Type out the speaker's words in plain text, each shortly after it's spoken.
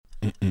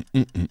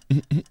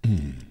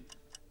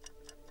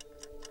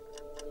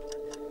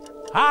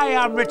Hi,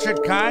 I'm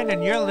Richard Kind,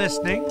 and you're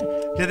listening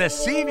to the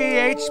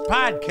CVH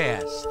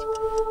Podcast.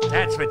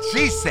 That's what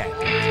she said.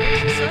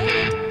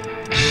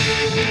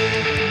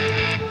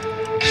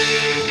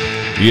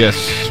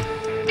 Yes.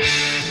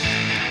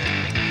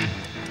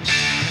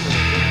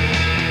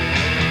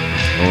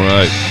 All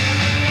right.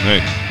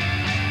 Hey.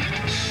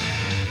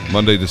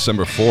 Monday,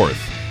 December 4th.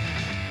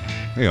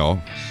 Hey,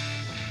 all.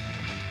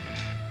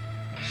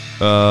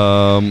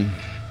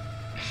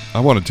 I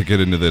wanted to get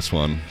into this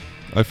one.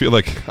 I feel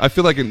like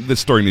this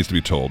story needs to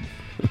be told.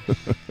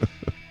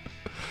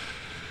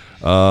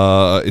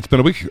 It's been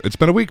a week. It's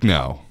been a week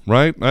now,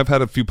 right? I've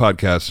had a few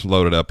podcasts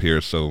loaded up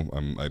here, so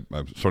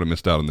I've sort of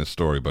missed out on this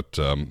story, but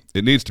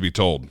it needs to be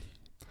told.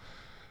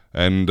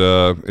 And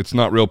it's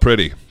not real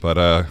pretty, but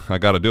I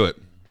got to do it.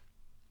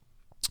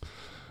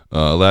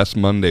 Last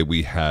Monday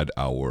we had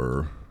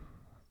our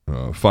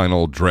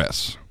final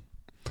dress.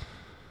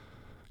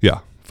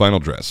 Yeah, final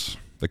dress.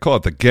 They call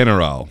it the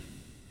General.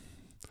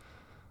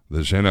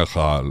 The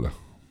General.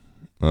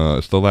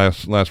 It's the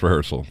last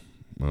rehearsal.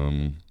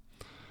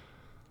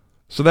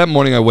 So that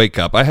morning I wake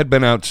up. I had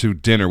been out to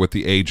dinner with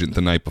the agent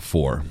the night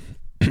before.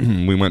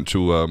 We went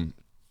to a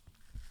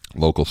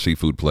local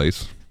seafood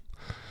place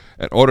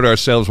and ordered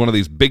ourselves one of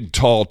these big,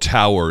 tall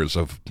towers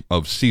of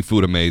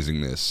seafood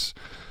amazingness.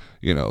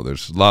 You know,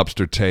 there's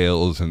lobster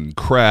tails and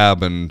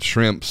crab and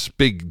shrimps,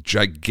 big,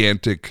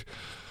 gigantic,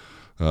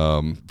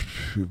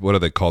 what do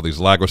they call these,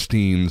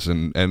 langoustines,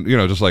 and you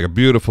know, just like a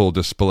beautiful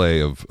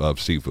display of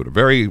seafood. A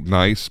very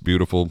nice,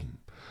 beautiful,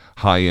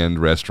 high-end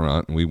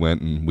restaurant. And we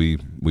went and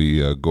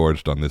we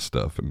gorged on this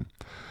stuff and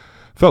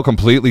felt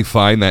completely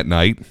fine that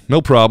night.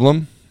 No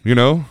problem, you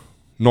know,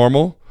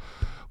 normal.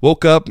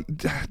 Woke up,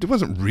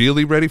 wasn't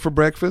really ready for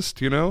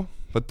breakfast, you know,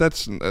 but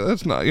that's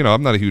not, you know,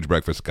 I'm not a huge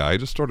breakfast guy. I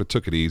just sort of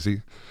took it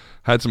easy.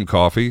 Had some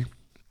coffee.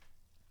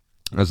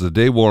 As the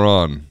day wore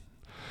on,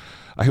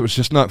 I was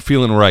just not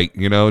feeling right,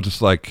 you know,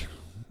 just like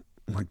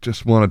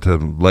just wanted to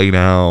lay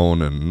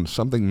down and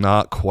something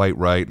not quite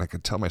right. And I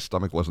could tell my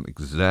stomach wasn't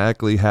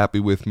exactly happy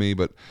with me,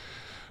 but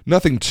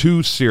nothing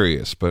too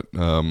serious. But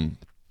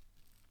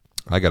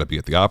I got to be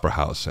at the Opera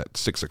House at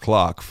 6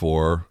 o'clock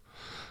for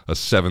a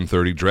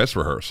 7:30 dress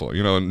rehearsal.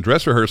 You know, and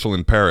dress rehearsal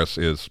in Paris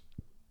is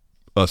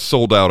a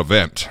sold-out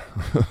event.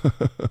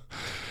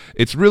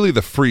 It's really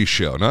the free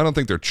show. Now, I don't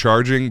think they're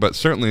charging, but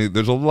certainly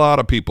there's a lot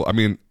of people. I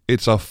mean,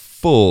 it's a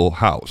full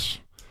house.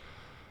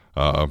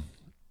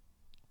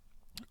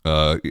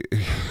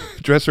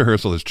 Dress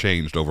rehearsal has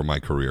changed over my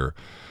career.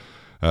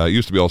 It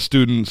used to be all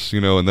students, you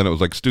know, and then it was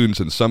like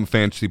students and some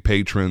fancy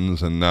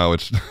patrons, and now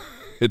it's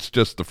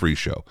just the free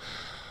show.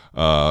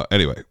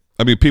 Anyway,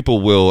 I mean,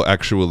 people will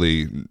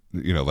actually,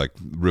 you know, like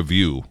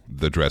review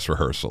the dress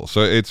rehearsal.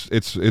 So it's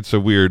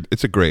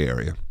a gray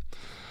area.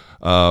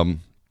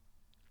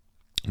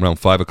 Around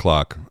 5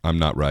 o'clock, I'm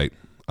not right.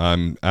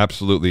 I'm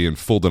absolutely in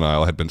full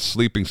denial. I had been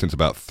sleeping since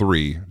about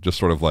 3, just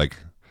sort of like,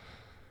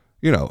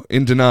 you know,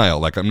 in denial.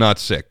 Like, I'm not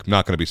sick. I'm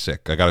not going to be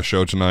sick. I got a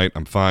show tonight.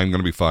 I'm fine. Going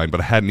to be fine.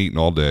 But I hadn't eaten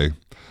all day.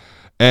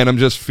 And I'm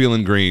just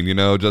feeling green, you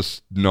know,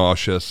 just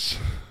nauseous.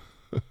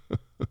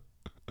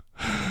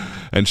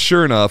 And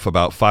sure enough,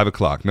 about 5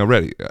 o'clock. Now,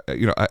 ready.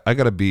 You know, I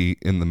got to be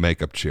in the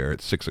makeup chair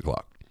at 6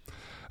 o'clock.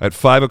 At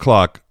 5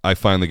 o'clock, I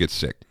finally get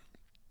sick.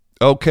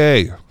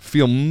 Okay.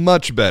 Feel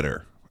much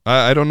better.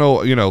 I don't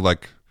know, you know,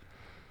 like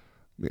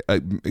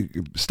a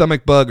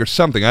stomach bug or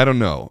something. I don't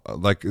know.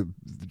 Like,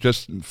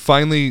 just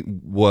finally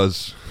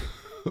was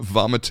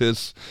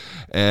vomitous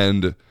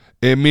and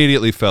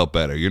immediately felt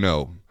better, you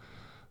know,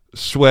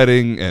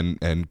 sweating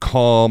and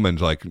calm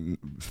and like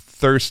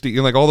thirsty, you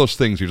know, like all those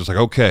things. You're just like,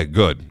 okay,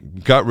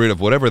 good. Got rid of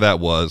whatever that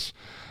was.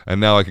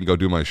 And now I can go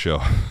do my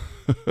show.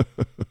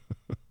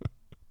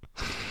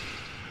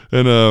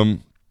 And,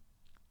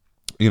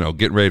 you know,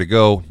 getting ready to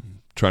go,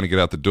 trying to get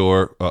out the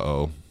door.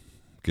 Uh-oh.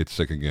 Get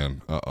sick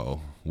again. Uh-oh.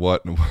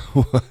 What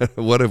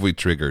have we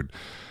triggered?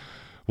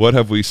 What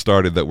have we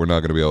started that we're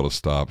not going to be able to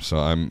stop? So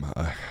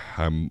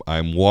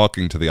I'm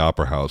walking to the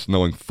Opera House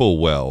knowing full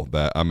well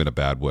that I'm in a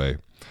bad way.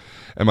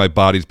 And my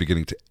body's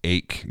beginning to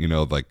ache, you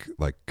know, like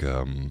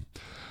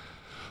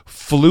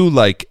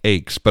flu-like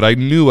aches, but I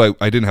knew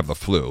I didn't have the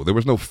flu. There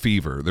was no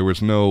fever. There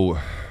was no,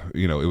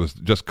 you know, it was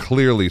just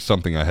clearly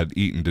something I had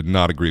eaten did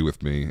not agree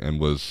with me and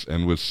was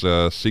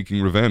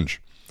seeking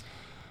revenge.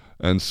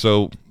 And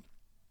so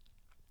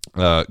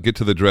get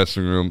to the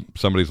dressing room.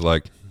 Somebody's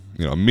like,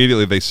 you know,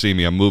 immediately they see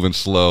me. I'm moving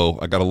slow.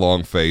 I got a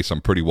long face.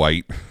 I'm pretty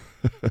white.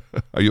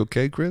 Are you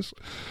okay, Chris?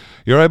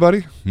 You all right,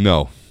 buddy?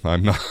 No,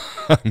 I'm not.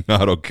 I'm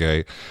not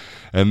okay.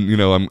 And, you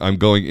know, I'm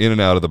going in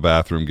and out of the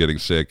bathroom getting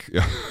sick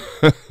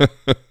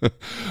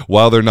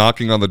while they're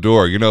knocking on the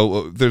door. You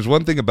know, there's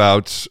one thing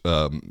about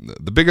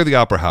the bigger the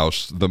Opera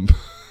House,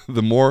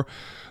 the more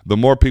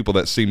people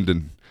that seem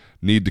to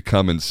need to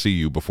come and see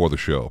you before the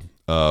show.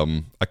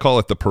 I call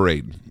it the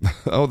parade.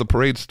 Oh, the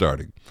parade's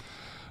starting.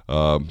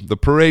 The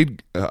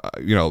parade,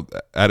 you know,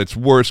 at its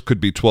worst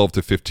could be 12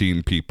 to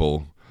 15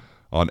 people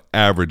On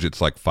average, it's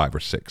like 5 or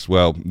 6.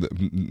 Well,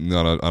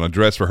 on a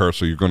dress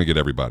rehearsal, you're going to get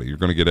everybody. You're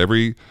going to get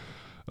every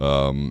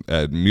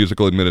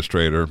musical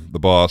administrator, the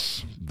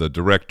boss, the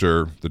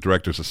director, the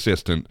director's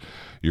assistant.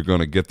 You're going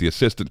to get the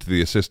assistant to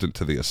the assistant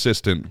to the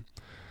assistant.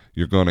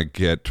 You're going to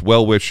get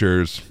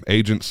well-wishers.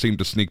 Agents seem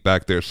to sneak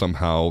back there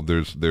somehow.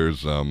 There's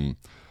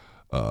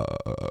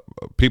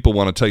people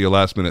want to tell you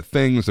last-minute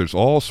things. There's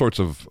all sorts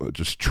of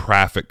just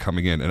traffic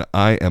coming in, and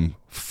I am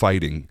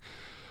fighting,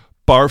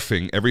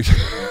 barfing every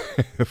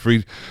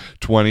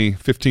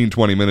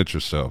 20 minutes or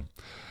so.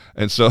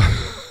 And so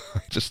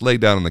I just lay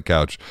down on the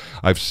couch.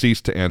 I've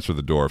ceased to answer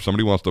the door. If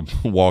somebody wants to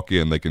walk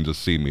in, they can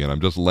just see me, and I'm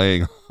just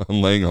laying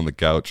on the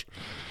couch.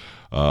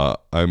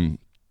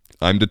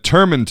 I'm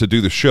determined to do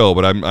the show,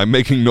 but I'm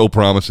making no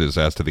promises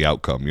as to the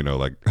outcome.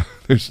 Like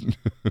there's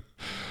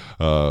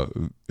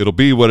it'll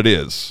be what it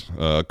is.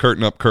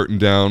 Curtain up, curtain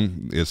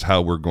down is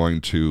how we're going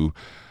to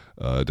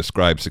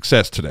describe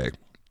success today.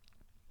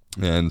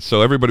 And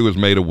so everybody was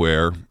made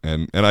aware,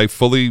 and I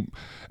fully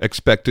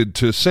expected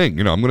to sing.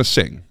 I'm going to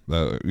sing.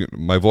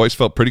 My voice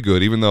felt pretty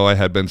good, even though I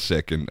had been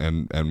sick. And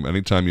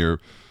anytime you're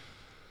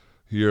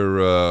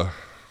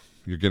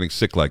getting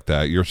sick like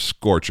that, you're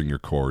scorching your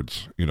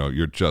cords.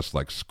 You're just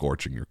like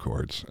scorching your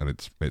cords, and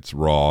it's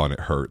raw and it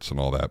hurts and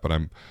all that. But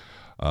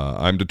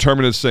I'm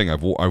determined to sing.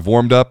 I've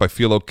warmed up. I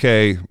feel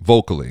okay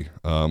vocally.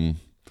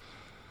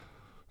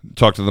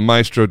 Talked to the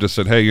maestro. Just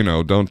said, hey,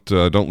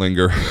 don't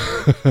linger.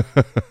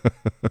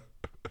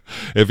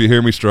 If you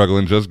hear me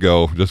struggling, just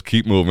go. Just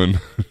keep moving.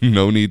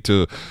 No need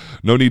to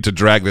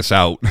drag this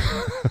out.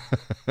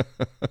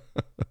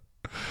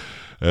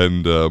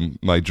 And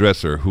my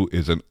dresser, who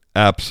is an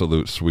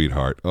absolute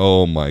sweetheart.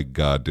 Oh my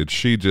God, did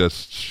she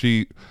just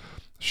she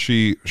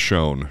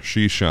shone.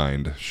 She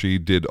shined. She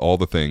did all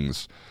the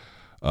things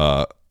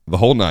the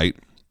whole night.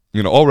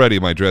 Already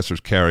my dresser's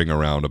carrying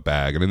around a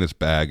bag, and in this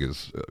bag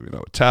is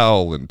a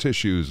towel and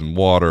tissues and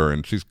water,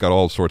 and she's got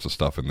all sorts of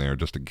stuff in there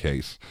just in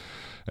case.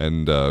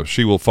 And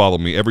she will follow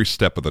me every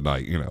step of the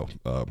night.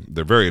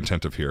 They're very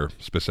attentive here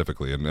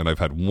specifically, and I've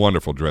had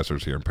wonderful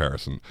dressers here in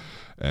Paris,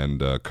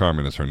 and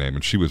Carmen is her name,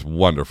 and she was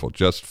wonderful.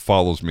 Just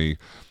follows me.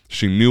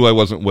 She knew I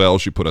wasn't well.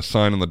 She put a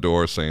sign on the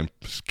door saying,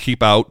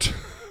 "Keep out,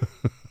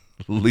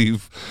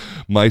 leave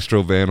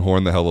Maestro Van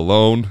Horn the hell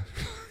alone.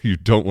 You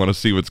don't want to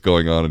see what's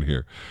going on in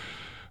here."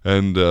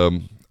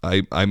 And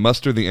I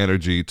muster the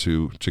energy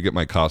to get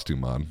my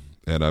costume on.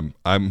 And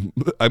I'm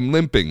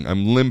limping.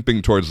 I'm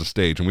limping towards the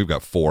stage, and we've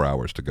got 4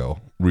 hours to go.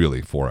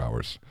 Really, 4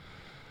 hours.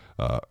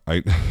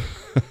 I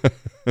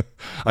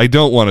I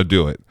don't want to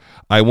do it.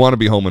 I want to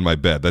be home in my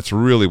bed. That's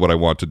really what I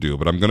want to do.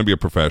 But I'm going to be a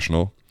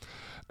professional,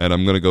 and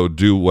I'm going to go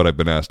do what I've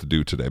been asked to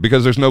do today,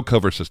 because there's no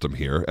cover system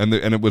here, and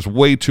it was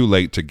way too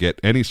late to get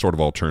any sort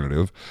of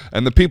alternative,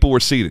 and the people were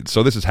seated,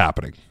 so this is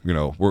happening.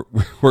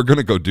 We're going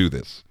to go do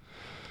this.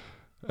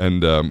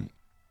 And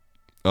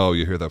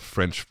you hear that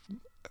French?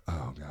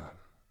 Oh God.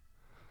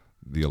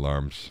 The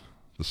alarms,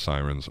 the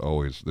sirens,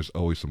 there's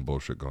always some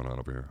bullshit going on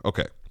over here.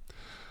 Okay.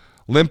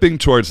 Limping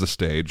towards the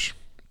stage.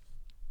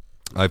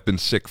 I've been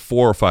sick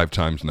 4 or 5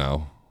 times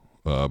now,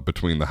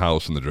 between the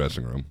house and the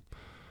dressing room.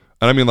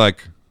 And I mean,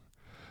 like,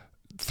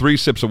 3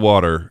 sips of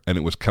water, and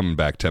it was coming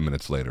back 10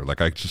 minutes later. Like,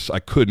 I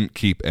couldn't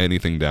keep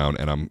anything down,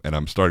 and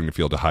I'm starting to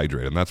feel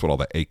dehydrated. And that's what all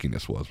the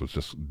achiness was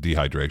just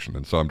dehydration.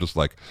 And so I'm just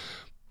like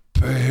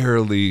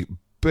barely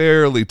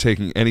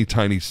taking any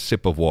tiny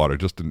sip of water,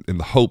 just in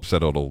the hopes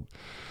that it'll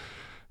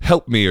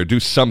help me or do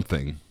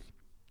something.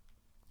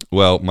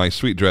 Well, my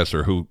sweet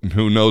dresser, who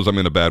knows I'm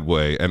in a bad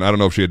way, and I don't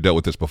know if she had dealt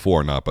with this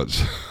before or not,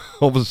 but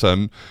all of a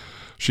sudden,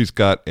 she's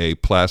got a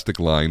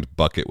plastic-lined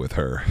bucket with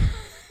her.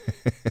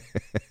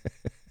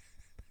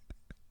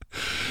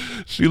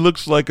 She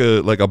looks like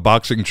a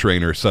boxing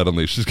trainer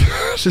suddenly.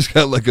 She's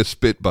got like a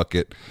spit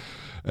bucket,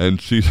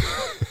 and she's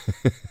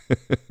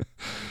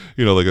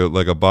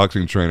like a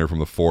boxing trainer from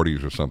the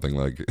 40s or something.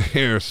 Like,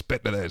 here,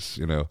 spit to this,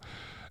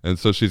 And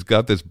so she's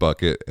got this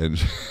bucket,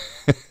 and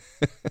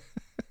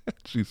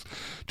she's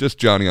just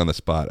Johnny on the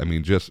spot. I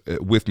mean, just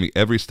with me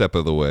every step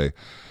of the way.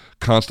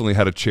 Constantly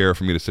had a chair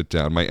for me to sit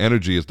down. My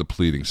energy is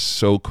depleting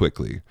so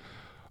quickly.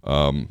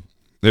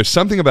 There's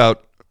something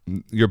about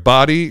your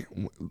body.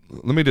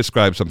 Let me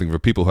describe something for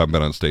people who haven't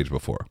been on stage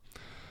before.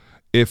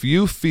 If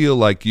you feel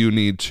like you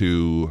need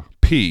to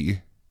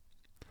pee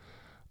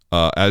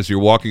as you're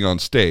walking on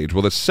stage,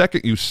 well, the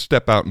second you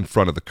step out in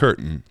front of the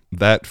curtain,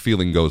 that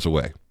feeling goes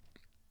away.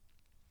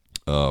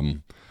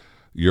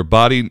 Your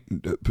body,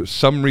 for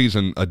some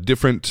reason,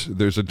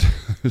 there's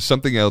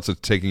something else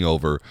that's taking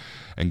over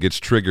and gets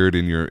triggered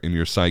in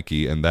your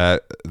psyche, and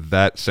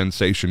that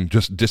sensation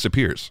just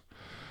disappears.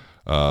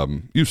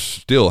 You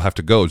still have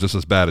to go just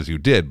as bad as you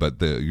did, but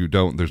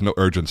there's no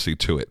urgency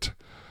to it.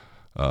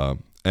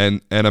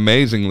 And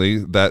amazingly,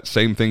 that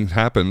same thing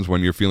happens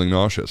when you're feeling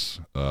nauseous.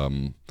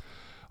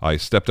 I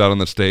stepped out on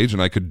the stage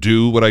and I could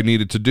do what I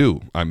needed to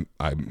do. I'm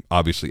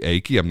obviously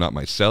achy. I'm not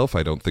myself.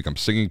 I don't think I'm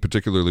singing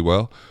particularly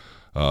well.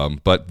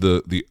 But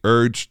the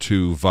urge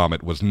to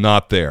vomit was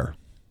not there.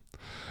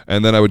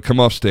 And then I would come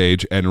off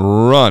stage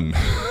and run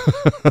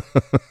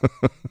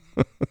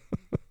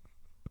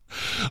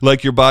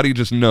Like your body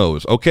just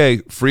knows, okay,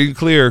 free and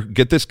clear,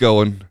 get this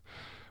going.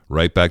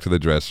 Right back to the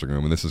dressing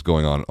room, and this is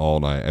going on all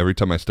night. Every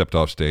time I stepped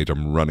off stage,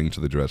 I'm running to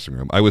the dressing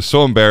room. I was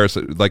so embarrassed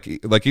that,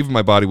 like even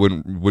my body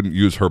wouldn't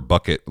use her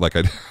bucket. Like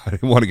I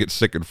didn't want to get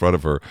sick in front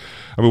of her.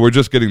 I mean, we're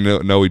just getting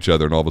to know each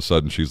other, and all of a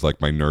sudden she's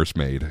like my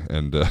nursemaid,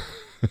 and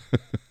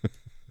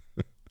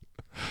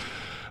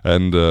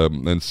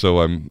and so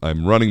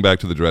I'm running back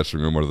to the dressing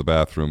room or to the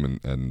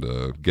bathroom,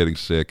 and getting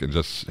sick, and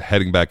just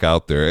heading back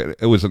out there.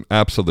 It was an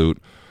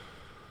absolute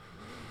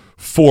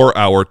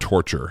 4-hour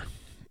torture.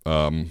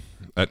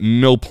 At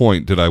no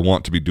point did I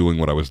want to be doing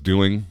what I was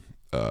doing.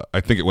 I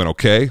think it went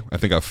okay. I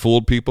think I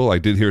fooled people. I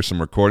did hear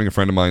some recording. A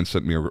friend of mine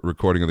sent me a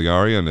recording of the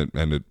aria,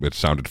 and it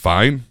sounded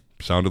fine.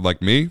 Sounded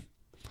like me.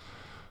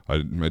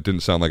 It didn't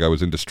sound like I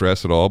was in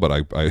distress at all, but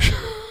I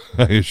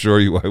I assure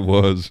you I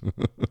was.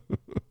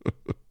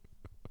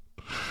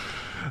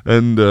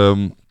 And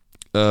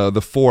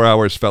the 4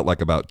 hours felt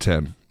like about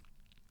 10.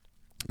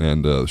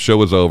 And the show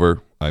was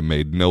over. I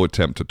made no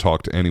attempt to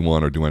talk to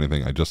anyone or do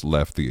anything. I just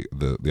left the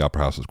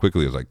opera house as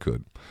quickly as I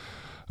could.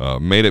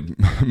 Made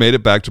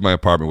it back to my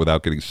apartment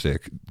without getting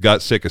sick.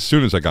 Got sick as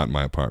soon as I got in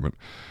my apartment.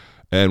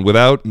 And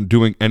without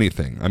doing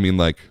anything. I mean,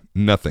 like,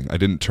 nothing. I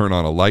didn't turn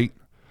on a light.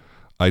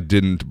 I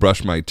didn't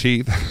brush my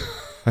teeth.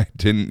 I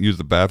didn't use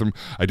the bathroom.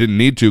 I didn't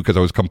need to because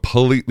I was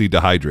completely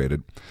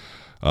dehydrated.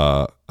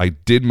 I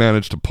did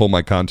manage to pull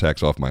my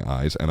contacts off my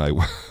eyes, and I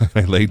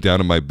laid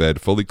down in my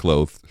bed fully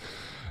clothed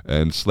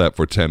and slept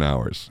for 10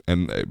 hours.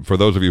 And for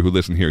those of you who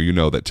listen here, you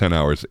know that 10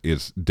 hours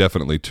is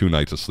definitely 2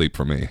 nights of sleep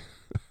for me.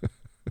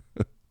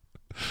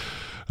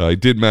 I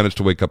did manage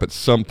to wake up at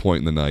some point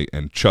in the night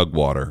and chug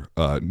water,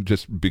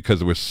 just because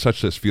there was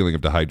such this feeling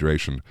of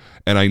dehydration.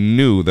 And I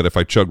knew that if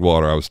I chugged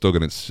water, I was still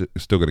going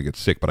to get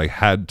sick. But I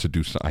had to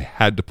do. I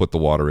had to put the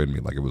water in me.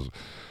 Like it was.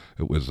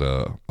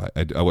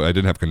 I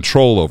didn't have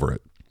control over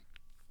it.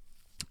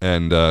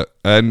 And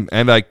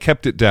I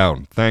kept it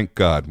down. Thank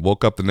God.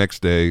 Woke up the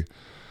next day.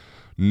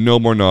 No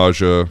more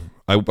nausea.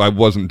 I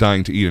wasn't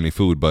dying to eat any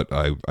food, but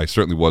I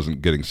certainly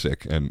wasn't getting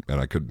sick, and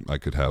I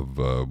could have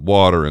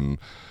water, and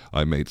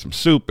I made some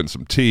soup and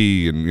some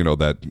tea, and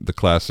the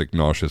classic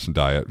nauseous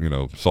diet,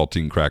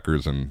 saltine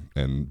crackers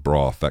and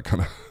broth, that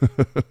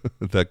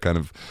kind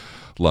of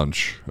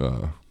lunch.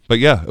 But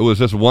yeah, it was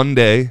just one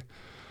day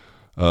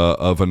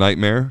of a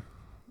nightmare.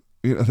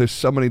 There's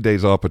so many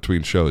days off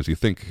between shows. You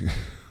think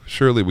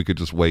surely we could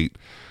just wait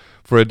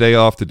for a day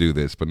off to do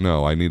this, but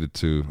no, I needed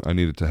to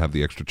have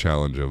the extra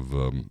challenge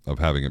of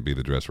having it be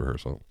the dress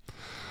rehearsal.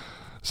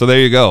 So there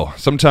you go.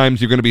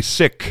 Sometimes you're going to be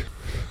sick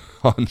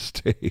on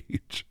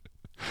stage.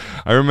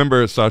 I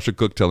remember Sasha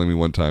Cook telling me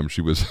one time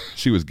she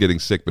was getting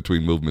sick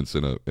between movements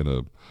in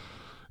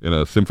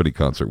a symphony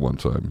concert one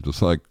time.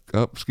 Just like,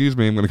 oh, excuse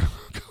me, I'm going to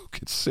go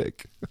get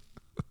sick.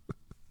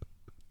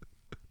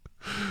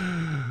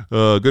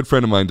 A good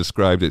friend of mine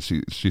described it.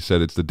 She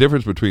said it's the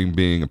difference between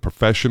being a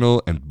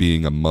professional and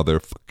being a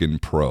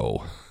motherfucking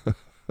pro.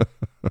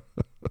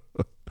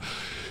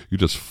 You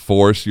just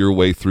force your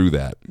way through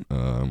that.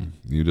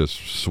 You just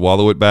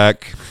swallow it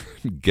back,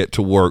 get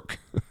to work.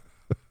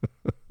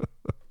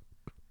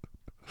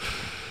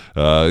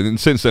 And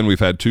since then, we've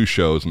had 2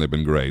 shows, and they've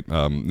been great.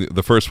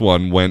 The first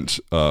one went,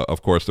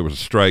 of course, there was a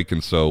strike,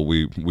 and so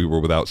we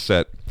were without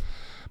set.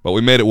 But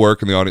we made it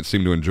work, and the audience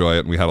seemed to enjoy it,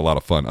 and we had a lot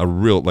of fun.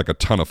 A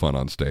ton of fun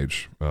on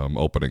stage,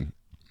 opening.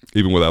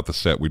 Even without the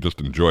set, we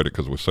just enjoyed it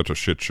because it was such a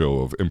shit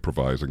show of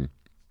improvising.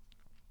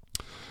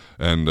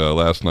 And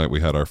last night we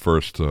had our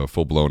first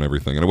full-blown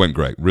everything, and it went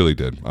great, really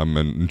did. I'm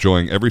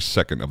enjoying every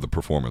second of the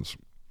performance,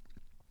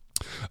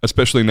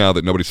 especially now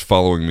that nobody's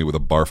following me with a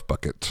barf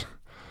bucket.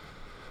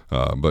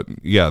 But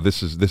yeah,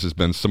 this has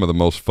been some of the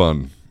most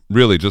fun.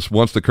 Really, just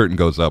once the curtain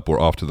goes up, we're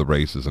off to the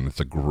races, and it's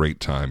a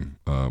great time.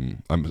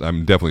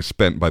 I'm definitely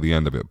spent by the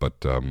end of it,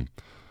 but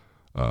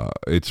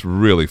it's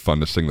really fun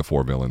to sing the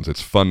 4 villains.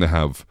 It's fun to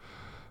have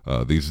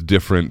these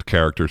different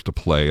characters to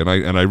play, and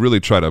I really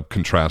try to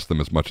contrast them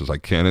as much as I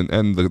can.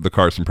 And the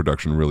Carson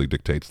production really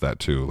dictates that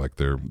too. Like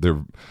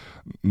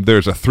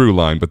there's a through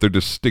line, but they're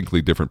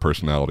distinctly different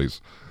personalities.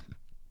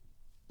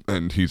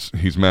 And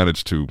he's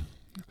managed to,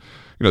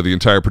 the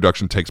entire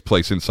production takes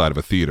place inside of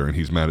a theater, and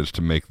he's managed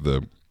to make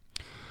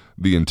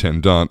the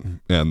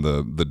intendant and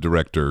the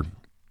director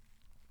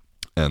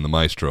and the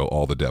maestro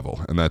all the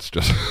devil, and that's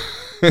just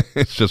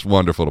it's just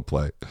wonderful to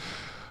play.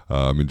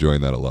 I'm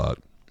enjoying that a lot.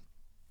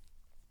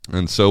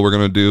 And so we're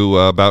going to do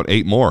about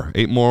 8 more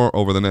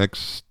over the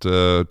next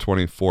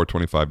 24,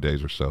 25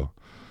 days or so.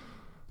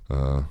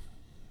 And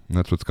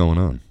that's what's going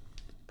on.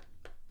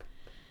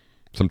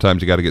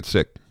 Sometimes you got to get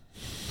sick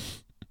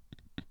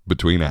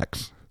between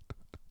acts.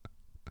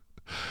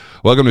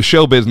 Welcome to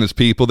Show Business,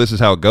 people. This is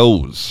how it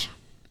goes.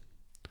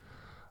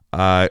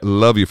 I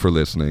love you for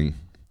listening.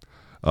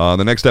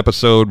 The next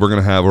episode, we're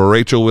going to have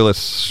Rachel Willis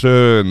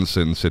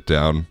Sørensen sit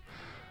down.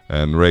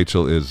 And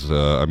Rachel is,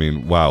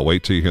 wow,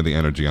 wait till you hear the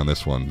energy on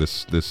this one.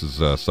 This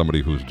is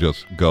somebody who's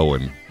just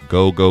going.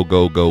 Go.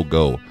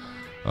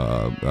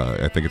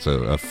 I think it's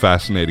a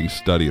fascinating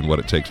study in what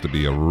it takes to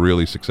be a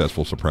really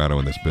successful soprano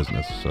in this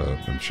business.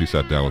 And she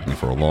sat down with me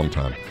for a long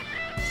time.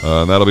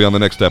 That'll be on the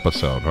next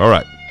episode. All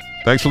right.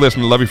 Thanks for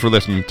listening. Love you for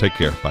listening. Take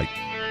care.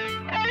 Bye.